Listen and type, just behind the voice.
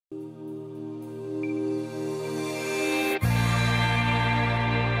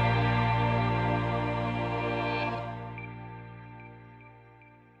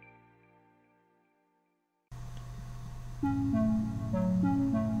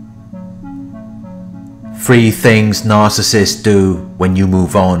3 things narcissists do when you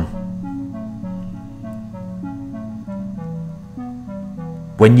move on.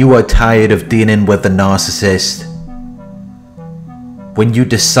 When you are tired of dealing with the narcissist, when you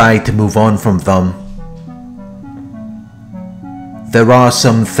decide to move on from them, there are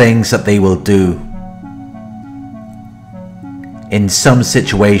some things that they will do. In some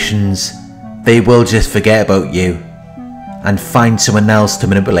situations, they will just forget about you and find someone else to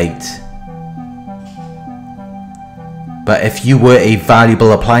manipulate. But if you were a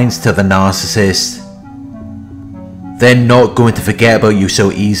valuable appliance to the narcissist, they're not going to forget about you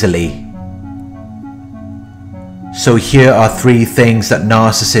so easily. So here are 3 things that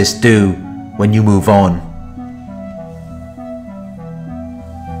narcissists do when you move on.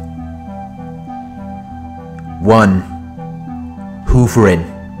 1. Hoovering.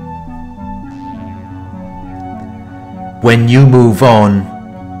 When you move on,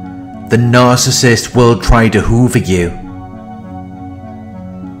 the narcissist will try to hoover you.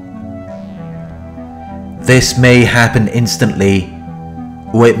 This may happen instantly,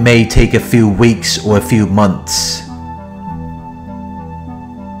 or it may take a few weeks or a few months.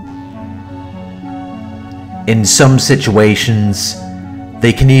 In some situations,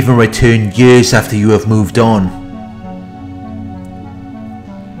 they can even return years after you have moved on.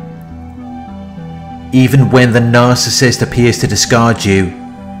 Even when the narcissist appears to discard you,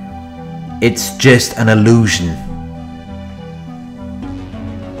 it's just an illusion.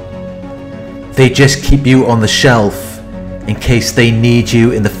 They just keep you on the shelf in case they need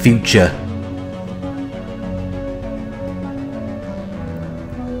you in the future.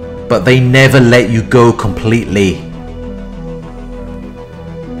 But they never let you go completely.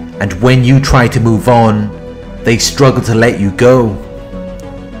 And when you try to move on, they struggle to let you go,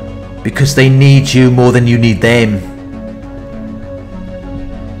 because they need you more than you need them.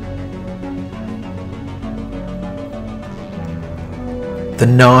 The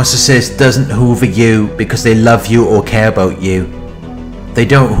narcissist doesn't hoover you because they love you or care about you. They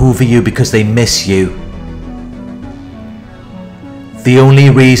don't hoover you because they miss you. The only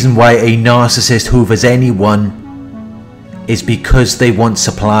reason why a narcissist hoovers anyone is because they want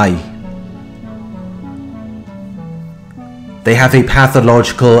supply. They have a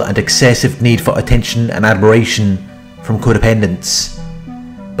pathological and excessive need for attention and admiration from codependents,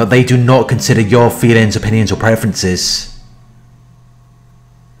 but they do not consider your feelings, opinions, or preferences.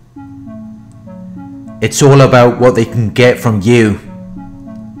 It's all about what they can get from you.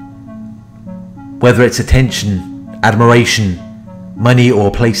 Whether it's attention, admiration, money, or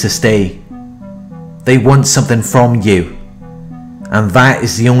a place to stay, they want something from you, and that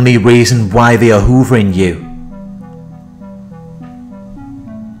is the only reason why they are hoovering you.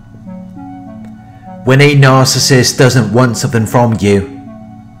 When a narcissist doesn't want something from you,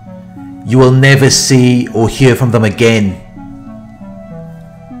 you will never see or hear from them again.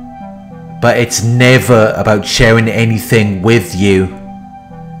 But it's never about sharing anything with you,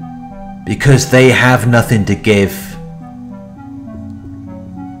 because they have nothing to give.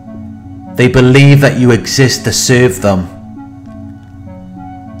 They believe that you exist to serve them.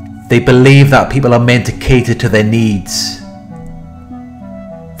 They believe that people are meant to cater to their needs.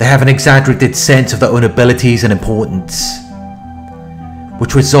 They have an exaggerated sense of their own abilities and importance,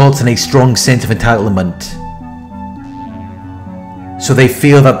 which results in a strong sense of entitlement. So they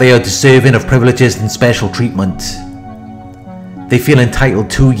feel that they are deserving of privileges and special treatment. They feel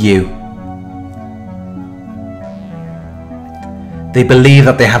entitled to you. They believe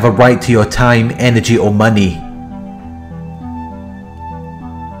that they have a right to your time, energy, or money.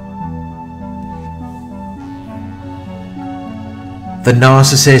 The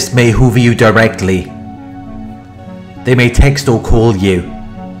narcissist may hoover you directly. They may text or call you.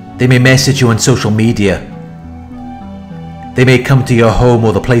 They may message you on social media. They may come to your home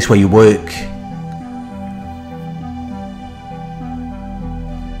or the place where you work.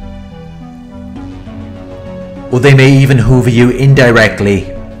 Or they may even hoover you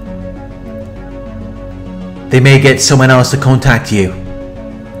indirectly. They may get someone else to contact you.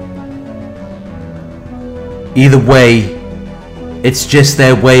 Either way, it's just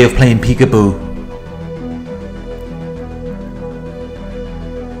their way of playing peekaboo.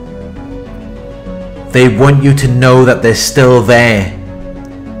 They want you to know that they're still there.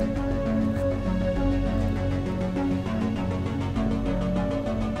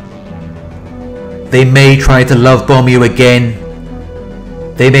 They may try to love bomb you again.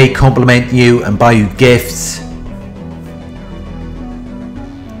 They may compliment you and buy you gifts.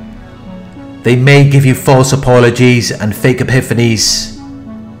 They may give you false apologies and fake epiphanies.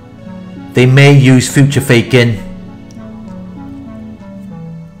 They may use future faking.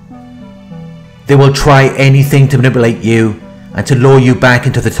 They will try anything to manipulate you and to lure you back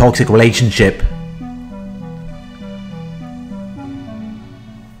into the toxic relationship.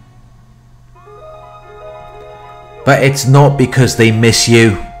 But it's not because they miss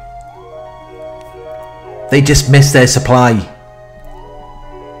you. They just miss their supply.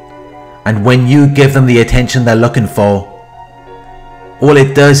 And when you give them the attention they're looking for, all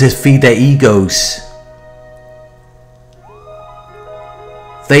it does is feed their egos.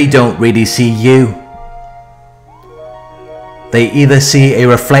 They don't really see you. They either see a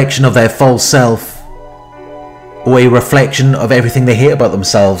reflection of their false self or a reflection of everything they hate about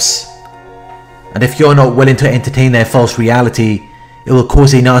themselves. And if you're not willing to entertain their false reality, it will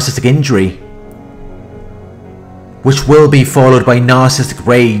cause a narcissistic injury, which will be followed by narcissistic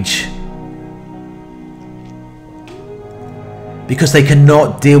rage. Because they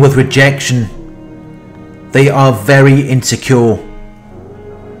cannot deal with rejection. They are very insecure.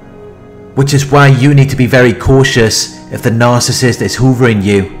 Which is why you need to be very cautious if the narcissist is hoovering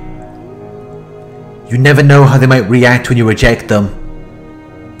you. You never know how they might react when you reject them.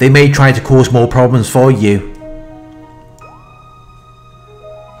 They may try to cause more problems for you.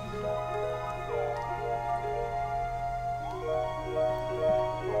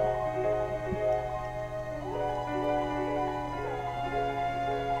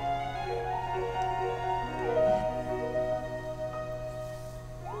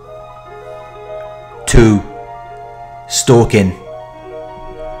 Two, stalking.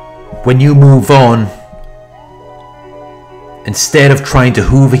 When you move on, instead of trying to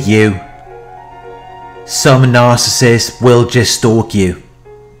hoover you, some narcissists will just stalk you.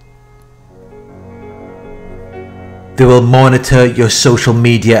 They will monitor your social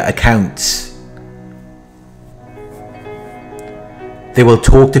media accounts. They will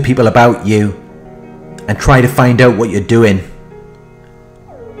talk to people about you and try to find out what you're doing.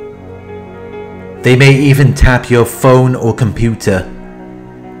 They may even tap your phone or computer.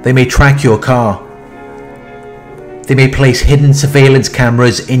 They may track your car. They may place hidden surveillance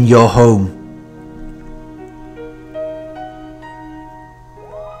cameras in your home.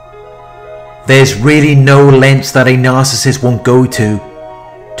 There's really no lengths that a narcissist won't go to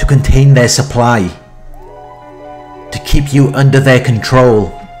contain their supply, to keep you under their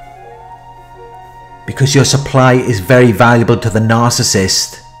control, because your supply is very valuable to the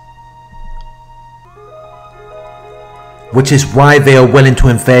narcissist. Which is why they are willing to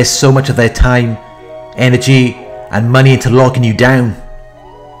invest so much of their time, energy, and money into locking you down.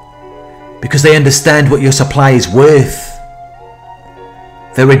 Because they understand what your supply is worth.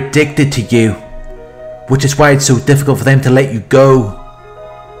 They're addicted to you, which is why it's so difficult for them to let you go.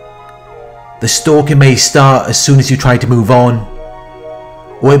 The stalking may start as soon as you try to move on,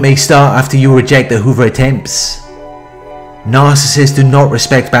 or it may start after you reject their hoover attempts. Narcissists do not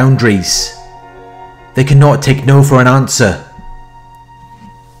respect boundaries. They cannot take no for an answer.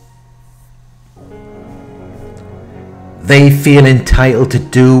 They feel entitled to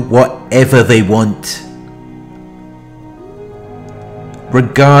do whatever they want,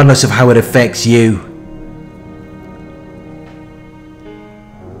 regardless of how it affects you.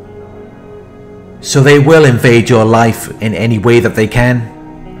 So they will invade your life in any way that they can.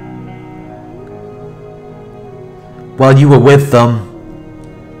 While you were with them,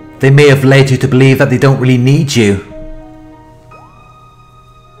 they may have led you to believe that they don't really need you.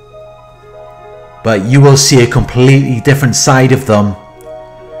 But you will see a completely different side of them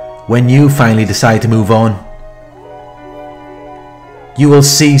when you finally decide to move on. You will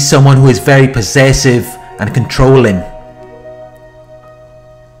see someone who is very possessive and controlling.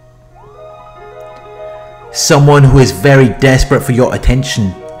 Someone who is very desperate for your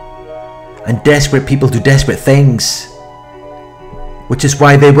attention. And desperate people do desperate things. Which is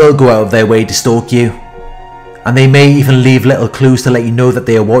why they will go out of their way to stalk you. And they may even leave little clues to let you know that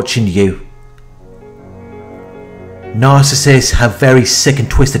they are watching you. Narcissists have very sick and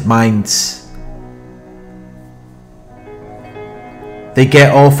twisted minds. They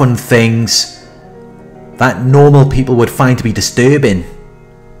get off on things that normal people would find to be disturbing.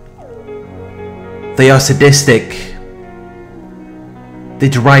 They are sadistic. They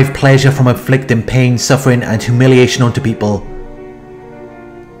derive pleasure from inflicting pain, suffering, and humiliation onto people.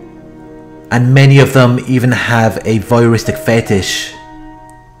 And many of them even have a voyeuristic fetish.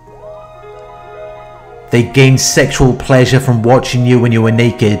 They gain sexual pleasure from watching you when you are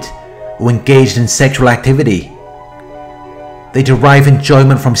naked or engaged in sexual activity. They derive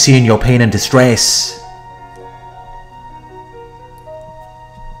enjoyment from seeing your pain and distress.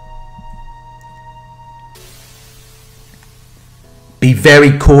 Be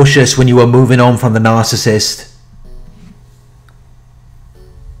very cautious when you are moving on from the narcissist.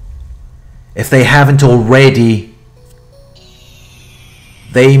 If they haven't already,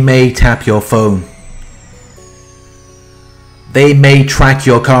 they may tap your phone. They may track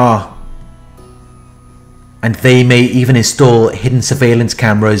your car. And they may even install hidden surveillance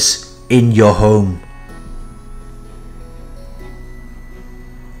cameras in your home.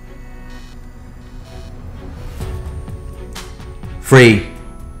 Three,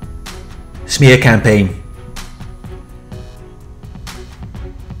 smear campaign.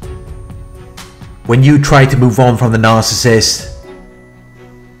 When you try to move on from the narcissist,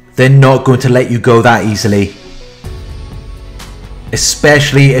 they're not going to let you go that easily.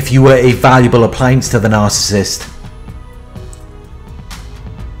 Especially if you were a valuable appliance to the narcissist.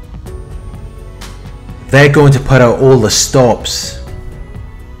 They're going to put out all the stops.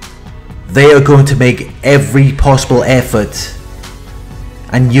 They are going to make every possible effort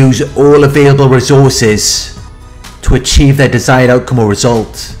and use all available resources to achieve their desired outcome or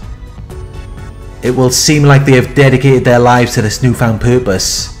result. It will seem like they have dedicated their lives to this newfound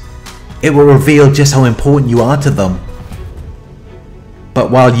purpose. It will reveal just how important you are to them.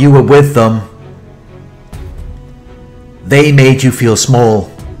 But while you were with them, they made you feel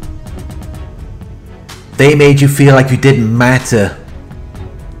small. They made you feel like you didn't matter.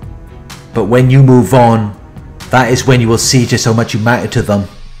 But when you move on, that is when you will see just how much you matter to them.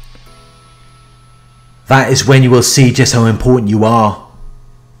 That is when you will see just how important you are.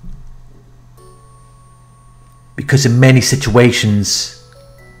 Because in many situations,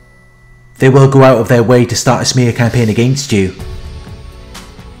 they will go out of their way to start a smear campaign against you.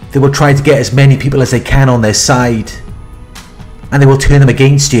 They will try to get as many people as they can on their side, and they will turn them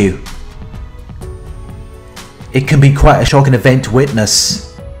against you. It can be quite a shocking event to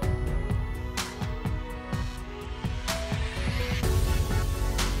witness.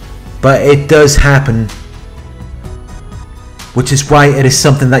 But it does happen, which is why it is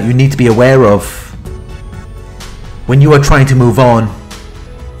something that you need to be aware of. When you are trying to move on,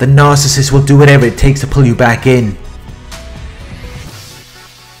 the narcissist will do whatever it takes to pull you back in.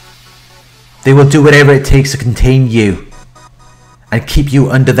 They will do whatever it takes to contain you and keep you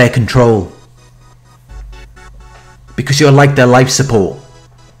under their control. Because you're like their life support.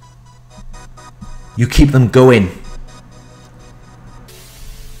 You keep them going.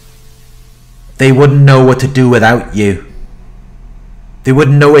 They wouldn't know what to do without you. They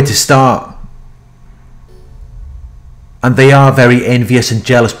wouldn't know where to start. And they are very envious and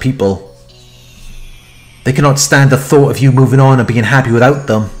jealous people. They cannot stand the thought of you moving on and being happy without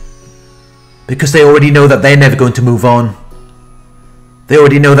them. Because they already know that they're never going to move on. They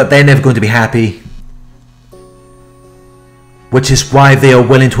already know that they're never going to be happy. Which is why they are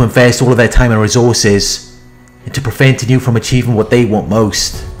willing to invest all of their time and resources into preventing you from achieving what they want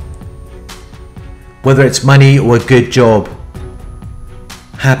most. Whether it's money or a good job,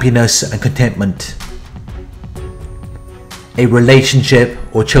 happiness and contentment, a relationship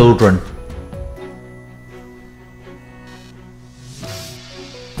or children.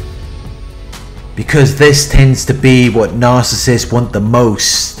 Because this tends to be what narcissists want the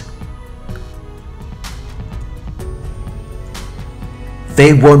most.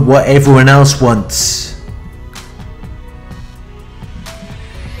 They want what everyone else wants.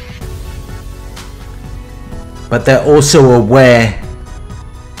 But they're also aware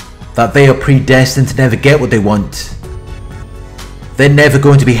that they are predestined to never get what they want. They're never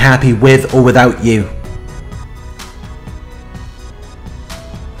going to be happy with or without you.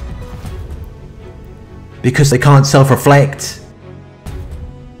 Because they can't self-reflect.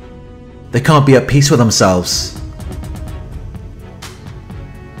 They can't be at peace with themselves.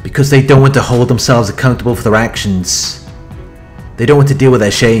 Because they don't want to hold themselves accountable for their actions. They don't want to deal with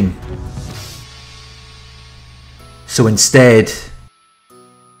their shame. So instead,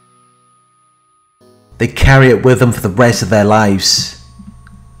 they carry it with them for the rest of their lives,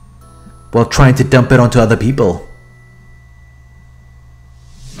 while trying to dump it onto other people.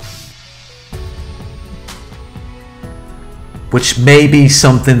 Which may be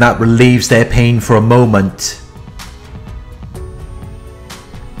something that relieves their pain for a moment,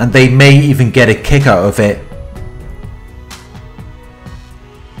 and they may even get a kick out of it.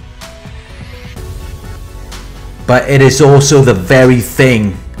 But it is also the very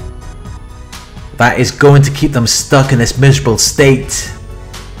thing that is going to keep them stuck in this miserable state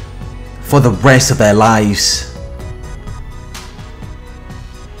for the rest of their lives.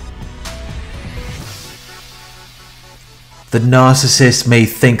 The narcissist may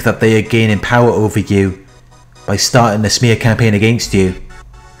think that they are gaining power over you by starting a smear campaign against you,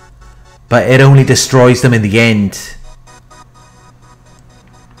 but it only destroys them in the end.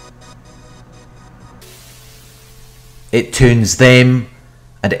 It turns them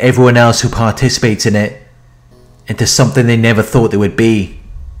and everyone else who participates in it into something they never thought they would be.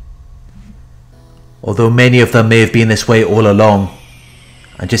 Although many of them may have been this way all along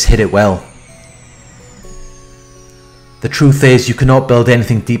and just hid it well. The truth is, you cannot build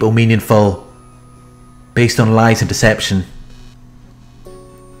anything deep or meaningful based on lies and deception.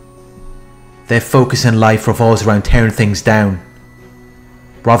 Their focus in life revolves around tearing things down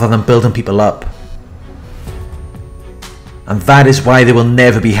rather than building people up. And that is why they will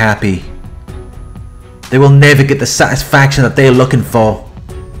never be happy. They will never get the satisfaction that they are looking for.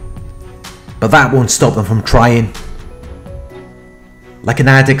 But that won't stop them from trying. Like an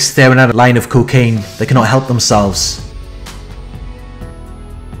addict staring at a line of cocaine, they cannot help themselves.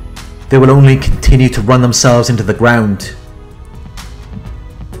 They will only continue to run themselves into the ground,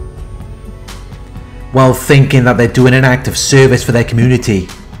 while thinking that they're doing an act of service for their community.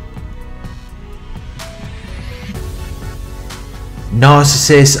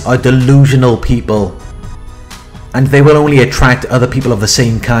 Narcissists are delusional people, and they will only attract other people of the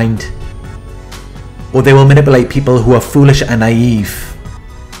same kind, or they will manipulate people who are foolish and naive.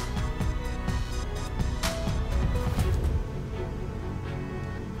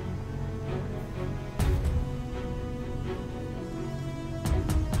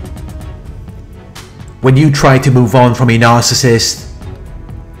 When you try to move on from a narcissist,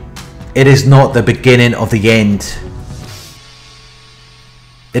 it is not the beginning of the end.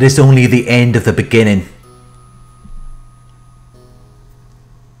 It is only the end of the beginning.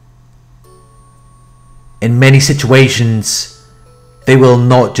 In many situations, they will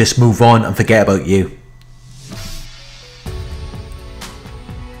not just move on and forget about you.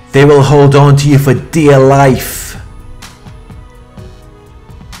 They will hold on to you for dear life.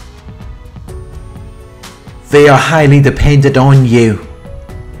 They are highly dependent on you.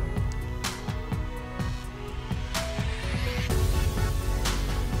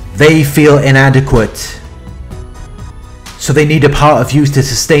 They feel inadequate, so they need a part of you to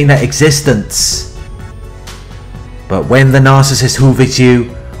sustain their existence. But when the narcissist hoovers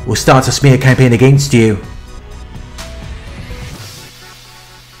you or starts a smear campaign against you,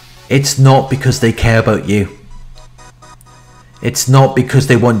 it's not because they care about you. It's not because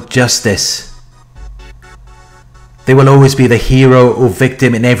they want justice. They will always be the hero or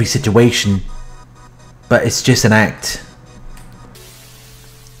victim in every situation, but it's just an act.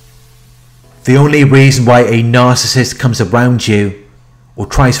 The only reason why a narcissist comes around you or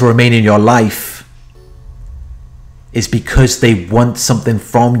tries to remain in your life is because they want something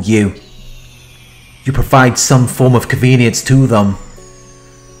from you. You provide some form of convenience to them.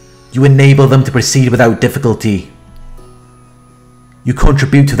 You enable them to proceed without difficulty. You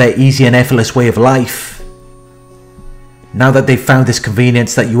contribute to their easy and effortless way of life. Now that they've found this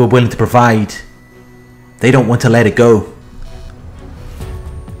convenience that you are willing to provide, they don't want to let it go.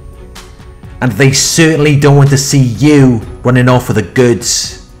 And they certainly don't want to see you running off with the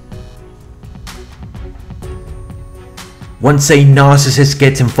goods. Once a narcissist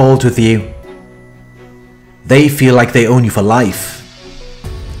gets involved with you, they feel like they own you for life.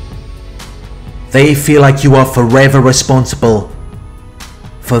 They feel like you are forever responsible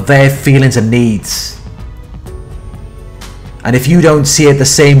for their feelings and needs. And if you don't see it the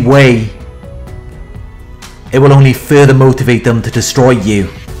same way, it will only further motivate them to destroy you.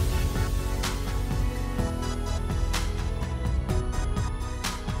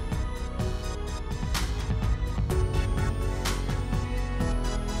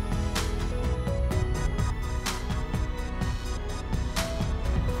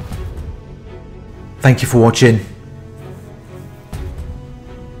 Thank you for watching.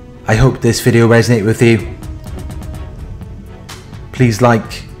 I hope this video resonated with you. Please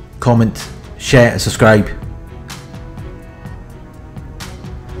like, comment, share and subscribe.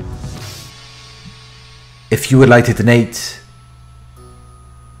 If you would like to donate,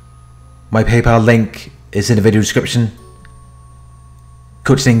 my PayPal link is in the video description.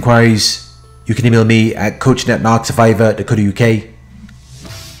 Coaching inquiries, you can email me at coaching@narcsurvivor.co.uk.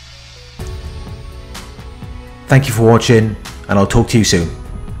 Thank you for watching, and I'll talk to you soon.